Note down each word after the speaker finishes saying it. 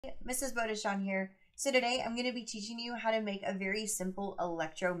Mrs. Bodechon here. So today I'm going to be teaching you how to make a very simple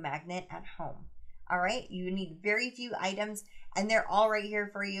electromagnet at home. All right, you need very few items and they're all right here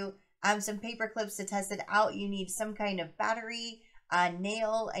for you. Some paper clips to test it out. You need some kind of battery, a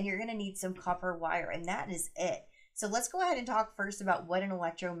nail, and you're going to need some copper wire, and that is it. So let's go ahead and talk first about what an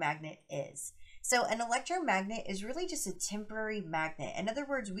electromagnet is. So an electromagnet is really just a temporary magnet. In other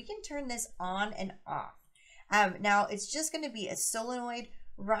words, we can turn this on and off. Now it's just going to be a solenoid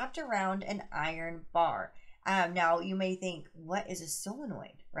wrapped around an iron bar. Now you may think, what is a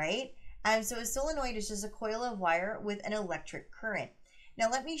solenoid, right? So a solenoid is just a coil of wire with an electric current. Now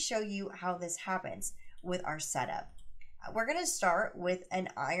let me show you how this happens with our setup. We're going to start with an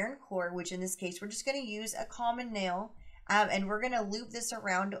iron core, which in this case, we're just going to use a common nail, and we're going to loop this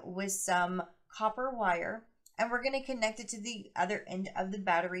around with some copper wire, and we're going to connect it to the other end of the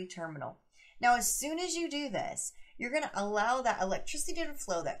battery terminal. Now, as soon as you do this, you're going to allow that electricity to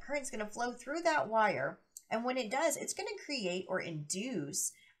flow, that current's going to flow through that wire, and when it does, it's going to create or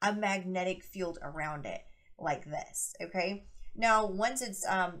induce a magnetic field around it, like this, okay? Now, once it's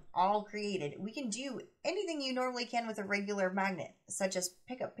all created, we can do anything you normally can with a regular magnet, such as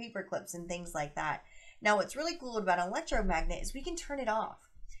pick up paper clips and things like that. Now, what's really cool about an electromagnet is we can turn it off.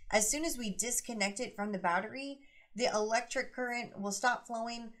 As soon as we disconnect it from the battery, the electric current will stop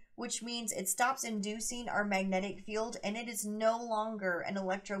flowing, which means it stops inducing our magnetic field, and it is no longer an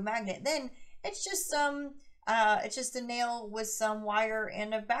electromagnet. Then it's just a nail with some wire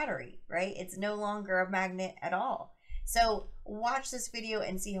and a battery, right? It's no longer a magnet at all. So watch this video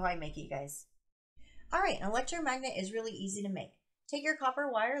and see how I make it, guys. All right, an electromagnet is really easy to make. Take your copper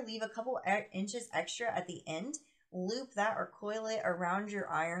wire, leave a couple inches extra at the end, loop that or coil it around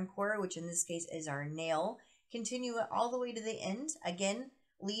your iron core, which in this case is our nail. Continue it all the way to the end. Again,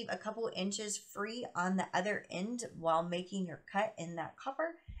 leave a couple inches free on the other end while making your cut in that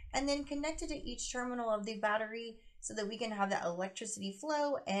copper, and then connect it to each terminal of the battery so that we can have that electricity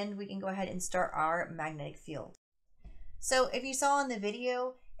flow and we can go ahead and start our magnetic field. So if you saw in the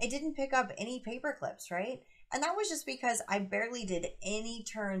video, it didn't pick up any paper clips, right? And that was just because I barely did any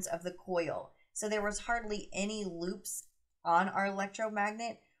turns of the coil. So there was hardly any loops on our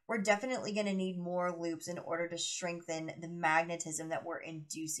electromagnet. We're definitely going to need more loops in order to strengthen the magnetism that we're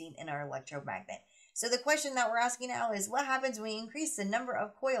inducing in our electromagnet. So the question that we're asking now is, what happens when we increase the number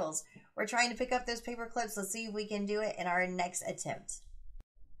of coils? We're trying to pick up those paper clips. Let's see if we can do it in our next attempt.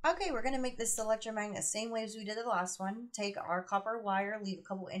 Okay, we're going to make this electromagnet the same way as we did the last one. Take our copper wire, leave a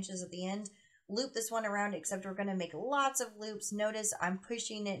couple inches at the end, loop this one around, except we're going to make lots of loops. Notice I'm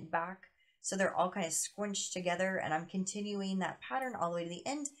pushing it back so they're all kind of squinched together, and I'm continuing that pattern all the way to the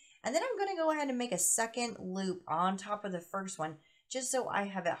end. And then I'm going to go ahead and make a second loop on top of the first one, just so I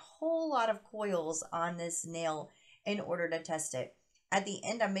have a whole lot of coils on this nail in order to test it. At the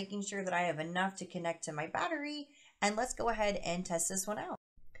end, I'm making sure that I have enough to connect to my battery, and let's go ahead and test this one out.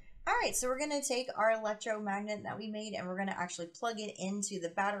 All right, so we're going to take our electromagnet that we made, and we're going to actually plug it into the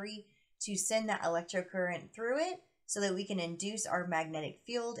battery to send that electrocurrent through it so that we can induce our magnetic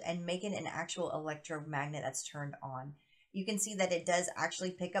field and make it an actual electromagnet that's turned on. You can see that it does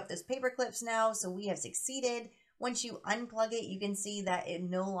actually pick up those paper clips now, so we have succeeded. Once you unplug it, you can see that it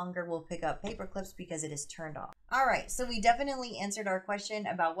no longer will pick up paper clips because it is turned off. All right, so we definitely answered our question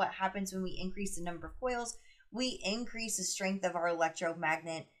about what happens when we increase the number of coils. We increase the strength of our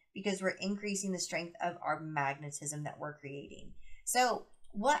electromagnet because we're increasing the strength of our magnetism that we're creating. So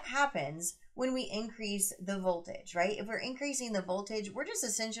what happens when we increase the voltage, right? If we're increasing the voltage, we're just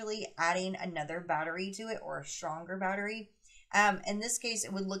essentially adding another battery to it, or a stronger battery. In this case,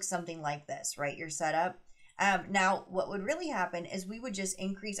 it would look something like this, right? Your setup. Now, what would really happen is we would just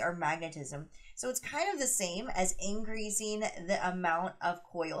increase our magnetism. So it's kind of the same as increasing the amount of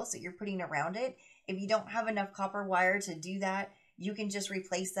coils that you're putting around it. If you don't have enough copper wire to do that, you can just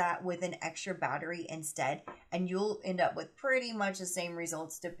replace that with an extra battery instead, and you'll end up with pretty much the same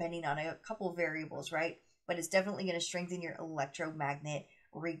results depending on a couple variables, right? But it's definitely going to strengthen your electromagnet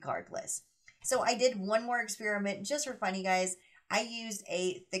regardless. So I did one more experiment just for fun, you guys. I used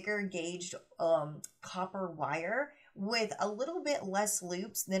a thicker gauged copper wire with a little bit less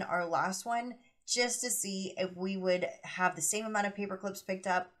loops than our last one, just to see if we would have the same amount of paper clips picked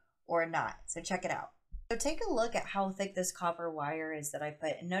up or not. So check it out. So take a look at how thick this copper wire is that I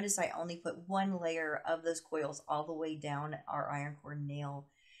put, and notice I only put one layer of those coils all the way down our iron core nail.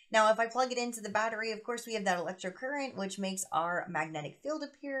 Now, if I plug it into the battery, of course, we have that electrocurrent, which makes our magnetic field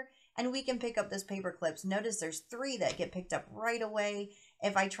appear, and we can pick up those paper clips. Notice there's 3 that get picked up right away.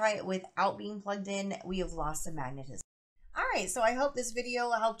 If I try it without being plugged in, we have lost the magnetism. All right, so I hope this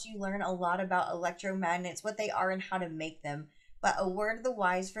video helped you learn a lot about electromagnets, what they are and how to make them. But a word of the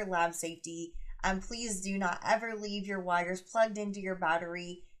wise for lab safety, please do not ever leave your wires plugged into your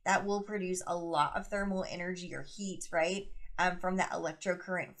battery. That will produce a lot of thermal energy or heat, right, from that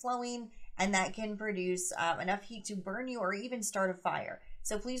electrocurrent flowing, and that can produce enough heat to burn you or even start a fire.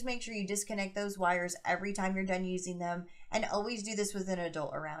 So please make sure you disconnect those wires every time you're done using them, and always do this with an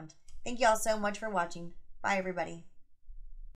adult around. Thank you all so much for watching. Bye, everybody.